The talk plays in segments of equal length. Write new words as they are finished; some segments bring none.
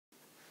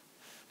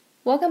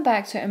Welcome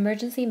back to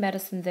Emergency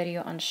Medicine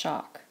video on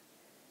shock.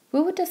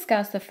 We will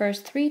discuss the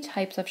first three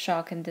types of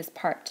shock in this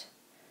part.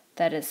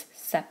 That is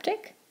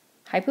septic,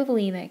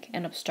 hypovolemic,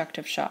 and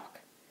obstructive shock.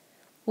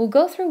 We'll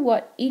go through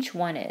what each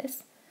one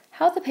is,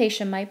 how the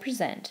patient might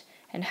present,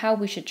 and how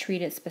we should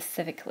treat it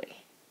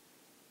specifically.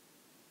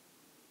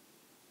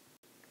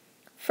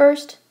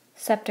 First,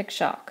 septic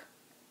shock.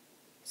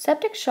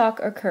 Septic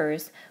shock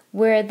occurs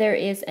where there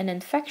is an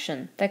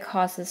infection that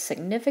causes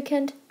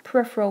significant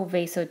peripheral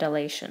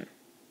vasodilation.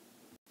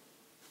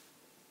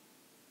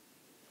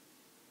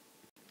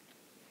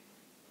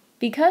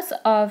 Because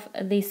of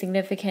the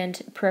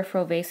significant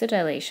peripheral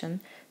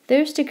vasodilation,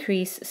 there's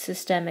decreased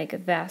systemic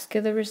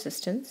vascular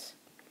resistance.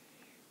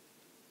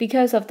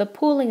 Because of the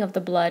pooling of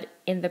the blood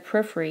in the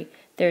periphery,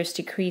 there's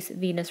decreased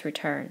venous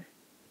return.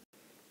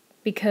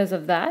 Because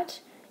of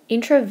that,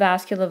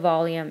 intravascular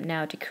volume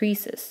now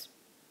decreases.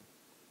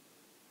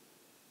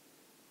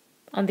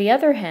 On the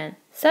other hand,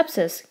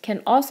 sepsis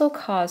can also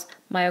cause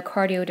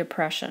myocardial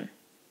depression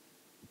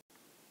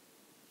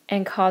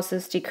and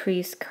causes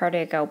decreased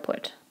cardiac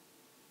output.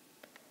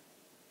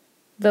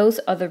 Those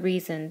are the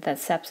reasons that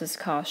sepsis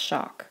causes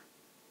shock.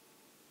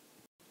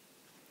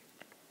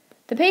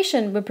 The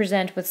patient will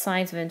present with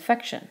signs of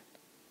infection.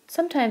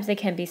 Sometimes they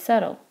can be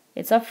subtle.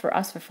 It's up for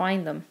us to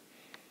find them.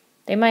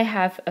 They might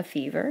have a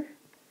fever.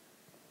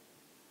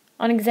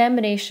 On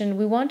examination,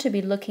 we want to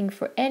be looking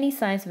for any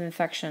signs of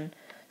infection,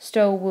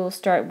 so we'll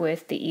start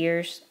with the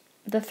ears,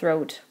 the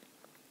throat,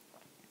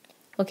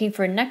 looking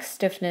for neck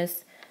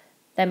stiffness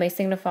that may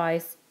signify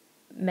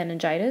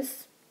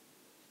meningitis,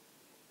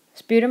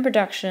 sputum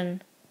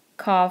production,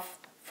 cough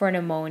for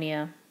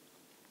pneumonia,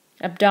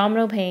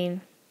 abdominal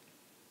pain,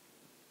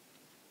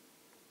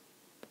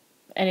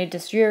 any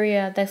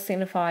dysuria that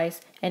signifies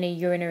any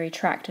urinary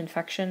tract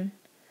infection.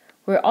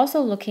 We're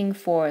also looking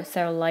for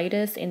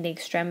cellulitis in the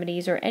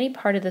extremities or any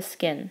part of the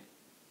skin.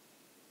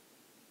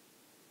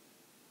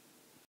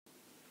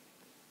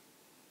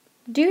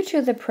 Due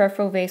to the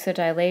peripheral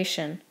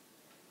vasodilation,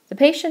 the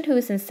patient who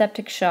is in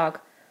septic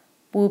shock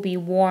will be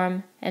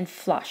warm and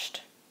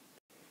flushed,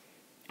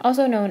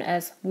 also known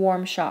as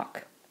warm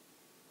shock.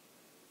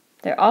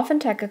 They're often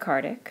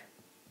tachycardic,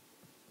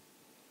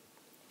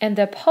 and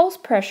their pulse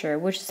pressure,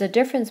 which is the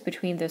difference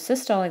between their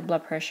systolic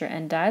blood pressure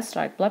and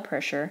diastolic blood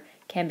pressure,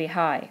 can be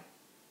high.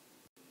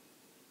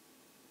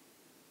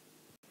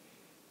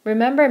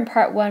 Remember in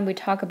part 1 we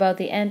talked about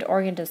the end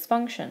organ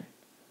dysfunction.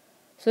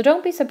 So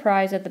don't be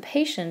surprised that the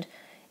patient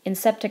in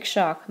septic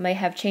shock may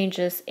have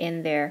changes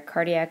in their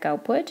cardiac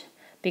output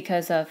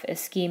because of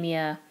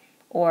ischemia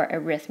or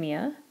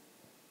arrhythmia.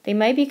 They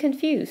might be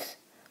confused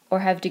or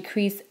have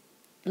decreased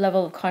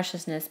level of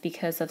consciousness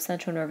because of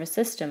central nervous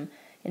system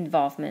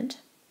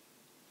involvement.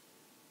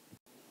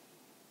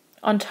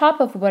 On top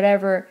of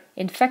whatever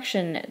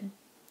infection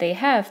they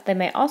have, they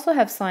may also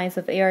have signs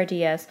of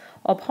ARDS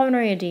or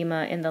pulmonary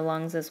edema in the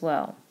lungs as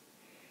well.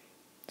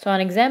 So on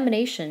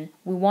examination,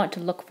 we want to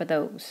look for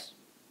those.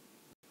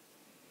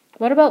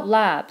 What about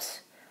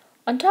labs?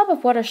 On top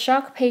of what a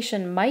shock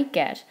patient might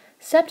get,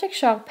 septic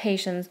shock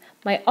patients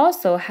might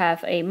also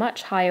have a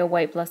much higher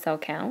white blood cell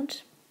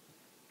count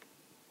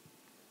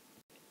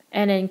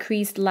and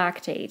increased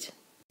lactate.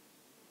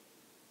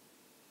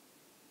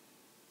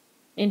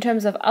 In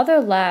terms of other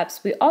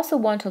labs, we also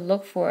want to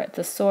look for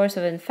the source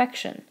of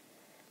infection.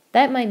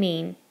 That might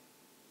mean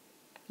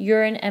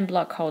urine and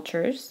blood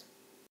cultures,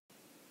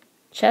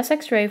 chest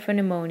x-ray for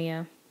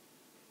pneumonia,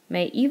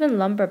 may even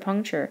lumbar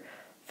puncture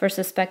for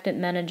suspected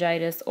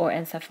meningitis or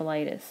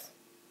encephalitis.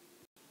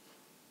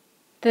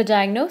 The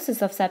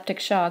diagnosis of septic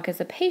shock is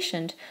a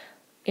patient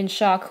in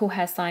shock who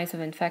has signs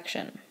of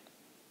infection.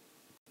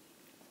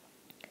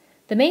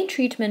 The main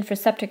treatment for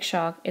septic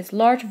shock is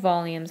large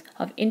volumes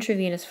of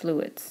intravenous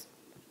fluids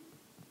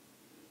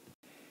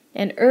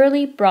and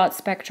early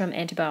broad-spectrum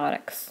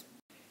antibiotics.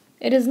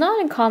 It is not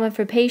uncommon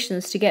for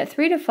patients to get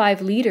 3 to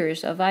 5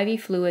 liters of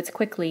IV fluids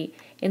quickly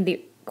in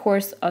the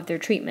course of their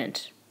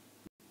treatment.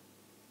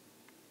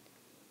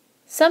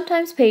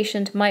 Sometimes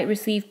patients might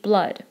receive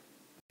blood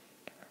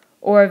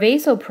or a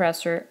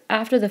vasopressor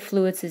after the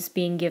fluids is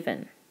being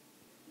given.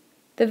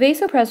 The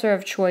vasopressor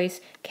of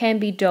choice can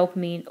be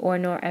dopamine or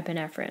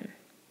norepinephrine.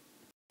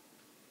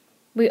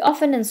 We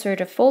often insert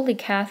a Foley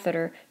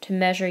catheter to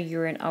measure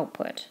urine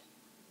output.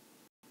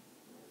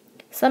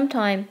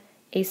 Sometimes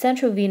a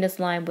central venous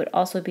line would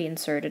also be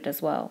inserted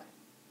as well.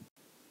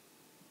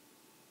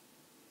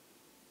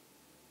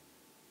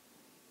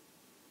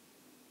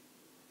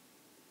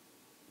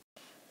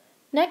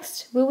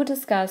 Next, we will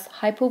discuss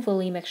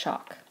hypovolemic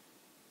shock.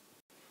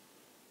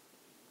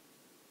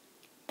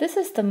 This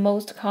is the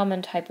most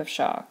common type of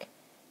shock.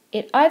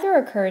 It either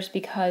occurs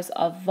because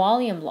of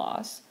volume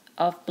loss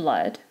of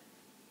blood,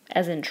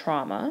 as in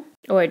trauma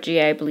or a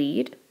GI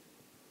bleed,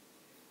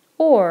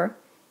 or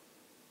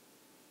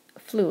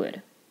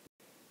fluid,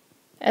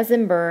 as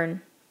in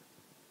burn,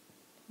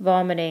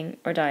 vomiting,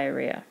 or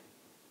diarrhea.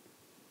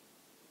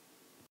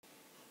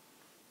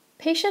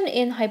 Patient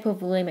in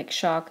hypovolemic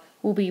shock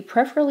will be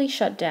peripherally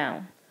shut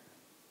down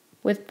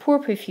with poor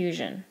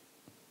perfusion,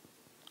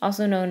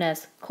 also known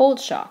as cold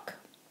shock.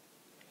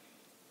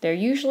 They're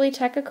usually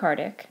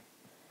tachycardic.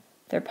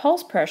 Their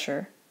pulse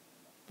pressure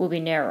will be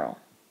narrow.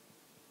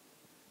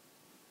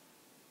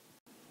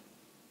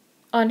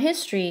 On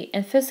history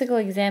and physical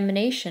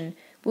examination,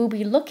 we'll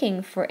be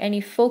looking for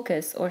any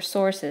focus or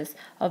sources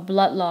of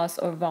blood loss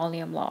or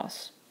volume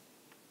loss.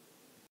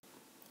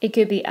 It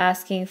could be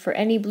asking for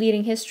any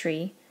bleeding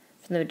history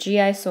from the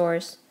GI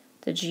source,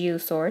 the GU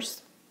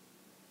source,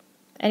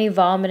 any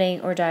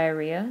vomiting or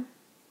diarrhea,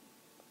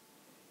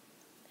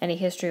 any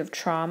history of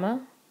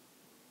trauma.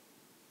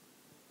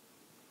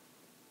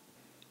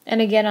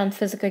 And again, on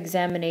physical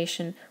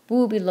examination, we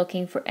will be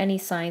looking for any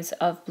signs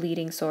of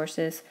bleeding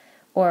sources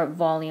or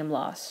volume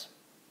loss.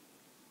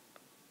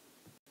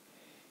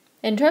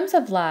 In terms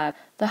of lab,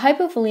 the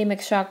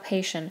hypovolemic shock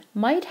patient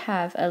might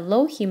have a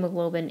low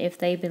hemoglobin if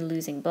they've been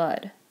losing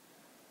blood.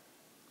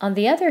 On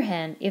the other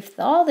hand, if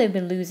all they've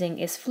been losing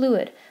is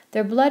fluid,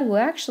 their blood will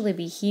actually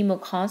be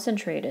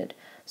hemoconcentrated,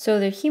 so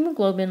their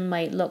hemoglobin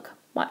might look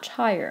much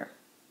higher.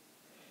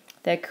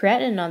 Their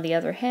creatinine, on the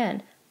other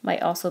hand,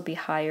 might also be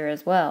higher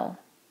as well.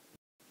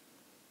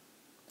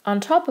 On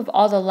top of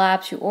all the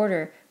labs you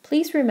order,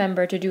 please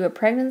remember to do a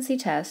pregnancy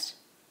test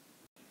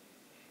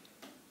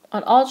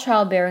on all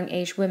childbearing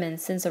age women,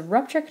 since a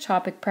ruptured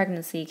ectopic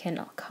pregnancy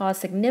can cause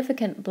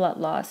significant blood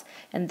loss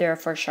and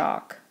therefore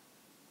shock.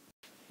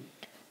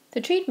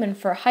 The treatment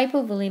for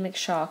hypovolemic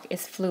shock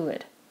is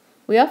fluid.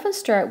 We often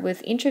start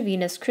with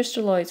intravenous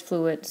crystalloid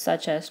fluid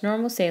such as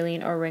normal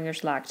saline or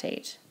Ringer's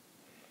lactate.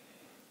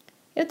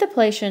 If the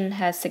patient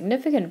has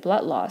significant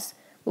blood loss,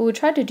 we will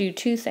try to do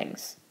two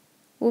things.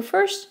 We'll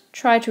first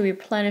try to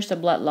replenish the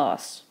blood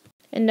loss.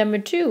 And number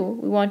two,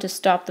 we want to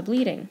stop the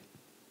bleeding.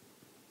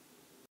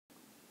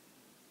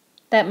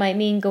 That might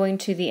mean going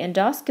to the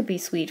endoscopy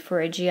suite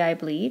for a GI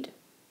bleed,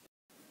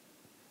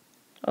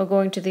 or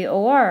going to the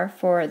OR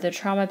for the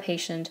trauma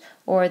patient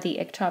or the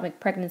ectopic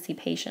pregnancy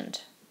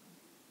patient.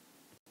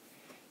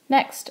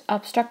 Next,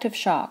 obstructive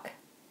shock.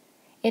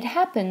 It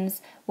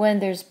happens when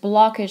there's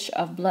blockage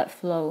of blood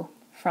flow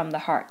from the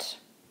heart.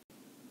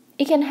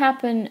 It can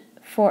happen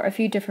for a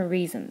few different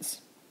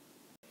reasons.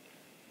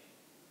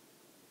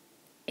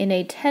 In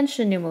a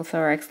tension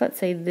pneumothorax, let's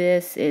say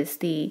this is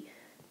the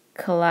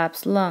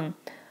collapsed lung,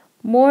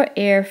 more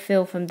air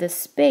filled from this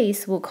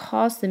space will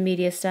cause the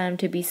mediastinum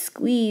to be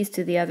squeezed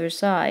to the other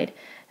side,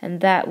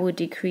 and that will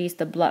decrease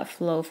the blood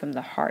flow from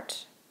the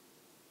heart.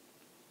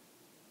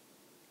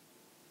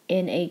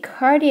 In a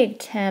cardiac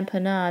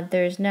tamponade,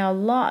 there's now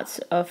lots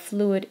of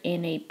fluid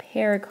in a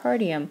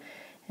pericardium,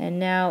 and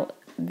now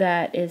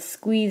that is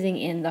squeezing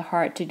in the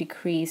heart to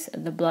decrease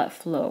the blood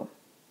flow.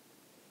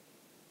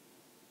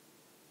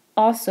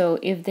 Also,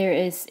 if there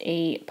is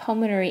a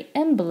pulmonary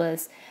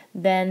embolus,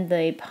 then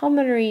the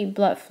pulmonary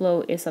blood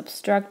flow is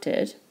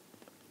obstructed,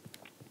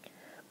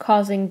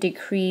 causing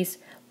decreased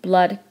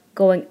blood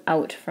going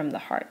out from the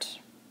heart.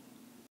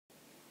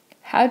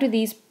 How do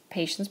these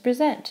patients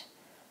present?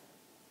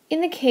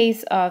 In the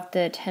case of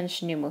the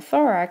tension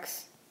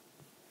pneumothorax,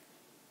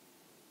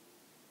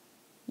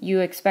 you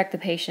expect the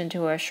patient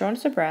to have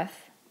shortness of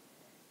breath,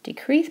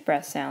 decreased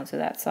breath sounds to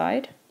that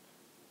side,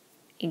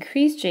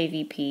 increased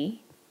JVP,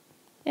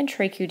 and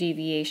tracheal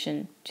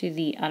deviation to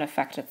the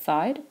unaffected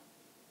side.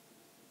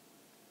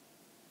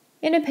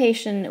 In a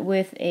patient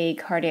with a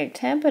cardiac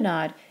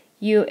tamponade,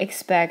 you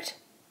expect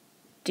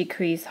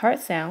decreased heart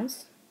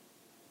sounds,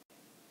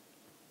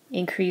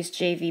 increased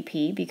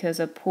JVP because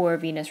of poor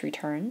venous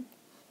return.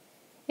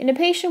 In a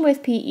patient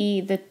with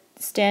PE, the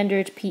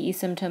standard PE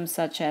symptoms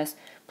such as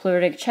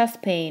pleuritic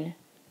chest pain,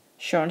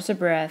 shortness of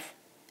breath,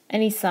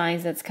 any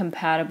signs that's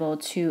compatible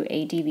to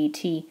a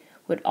DVT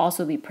would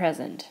also be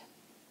present.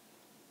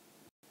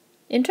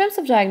 In terms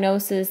of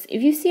diagnosis,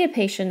 if you see a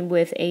patient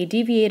with a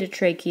deviated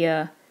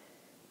trachea,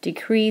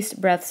 decreased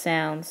breath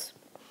sounds,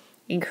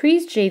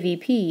 increased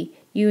JVP,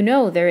 you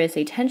know there is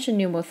a tension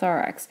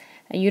pneumothorax,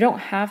 and you don't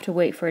have to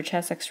wait for a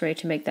chest x-ray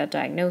to make that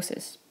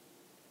diagnosis.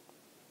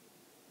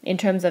 In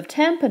terms of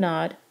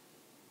tamponade,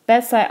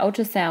 bedside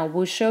ultrasound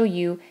will show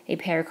you a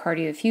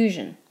pericardial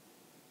effusion,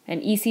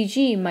 and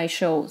ECG might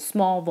show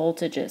small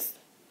voltages.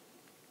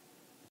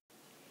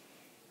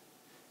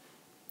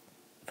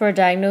 For a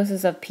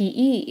diagnosis of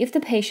PE, if the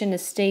patient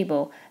is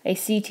stable, a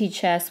CT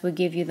chest will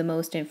give you the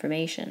most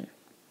information.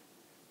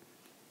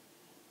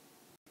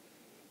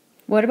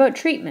 What about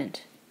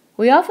treatment?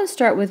 We often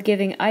start with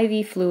giving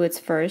IV fluids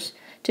first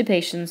to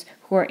patients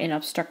who are in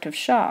obstructive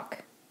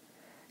shock.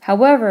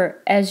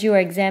 However, as you are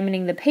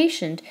examining the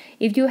patient,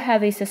 if you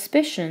have a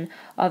suspicion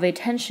of a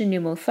tension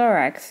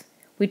pneumothorax,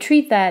 we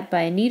treat that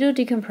by a needle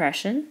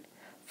decompression,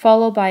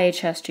 followed by a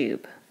chest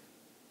tube.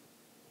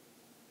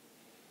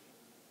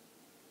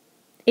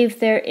 If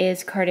there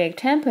is cardiac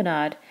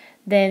tamponade,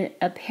 then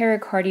a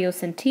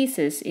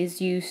pericardiocentesis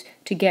is used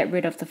to get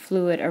rid of the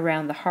fluid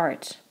around the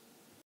heart.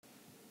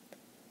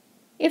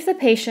 If the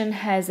patient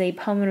has a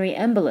pulmonary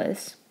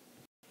embolus,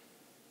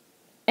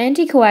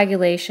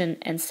 anticoagulation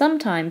and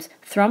sometimes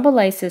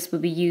thrombolysis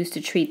would be used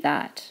to treat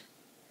that.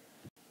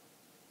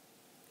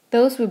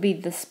 Those would be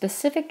the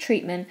specific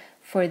treatment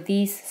for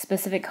these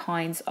specific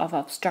kinds of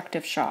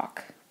obstructive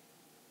shock.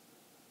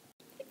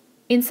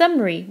 In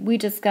summary, we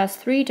discussed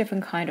 3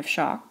 different kinds of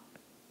shock.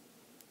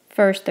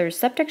 First, there's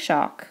septic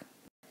shock,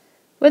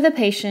 where the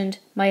patient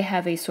might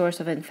have a source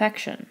of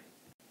infection.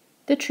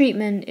 The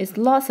treatment is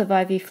lots of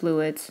IV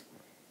fluids,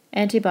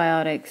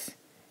 antibiotics,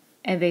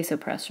 and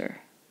vasopressor.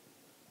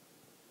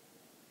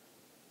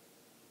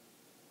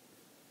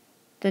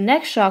 The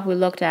next shock we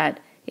looked at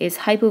is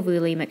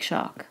hypovolemic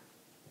shock,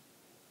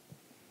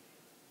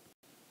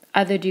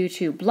 either due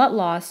to blood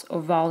loss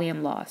or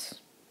volume loss.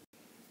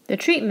 The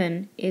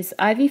treatment is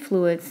IV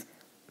fluids,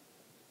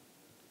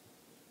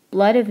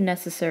 blood if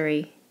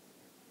necessary,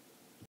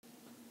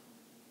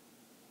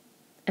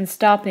 and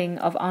stopping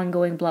of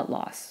ongoing blood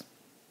loss.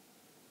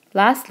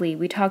 Lastly,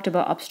 we talked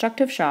about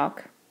obstructive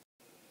shock,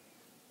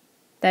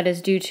 that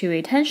is due to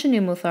a tension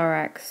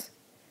pneumothorax,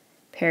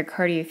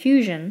 pericardial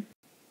effusion,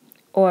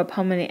 or a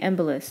pulmonary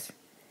embolus,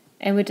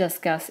 and we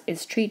discuss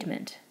its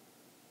treatment.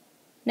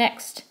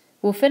 Next,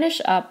 we'll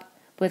finish up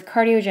with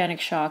cardiogenic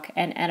shock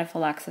and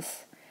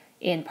anaphylaxis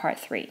in part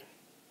 3.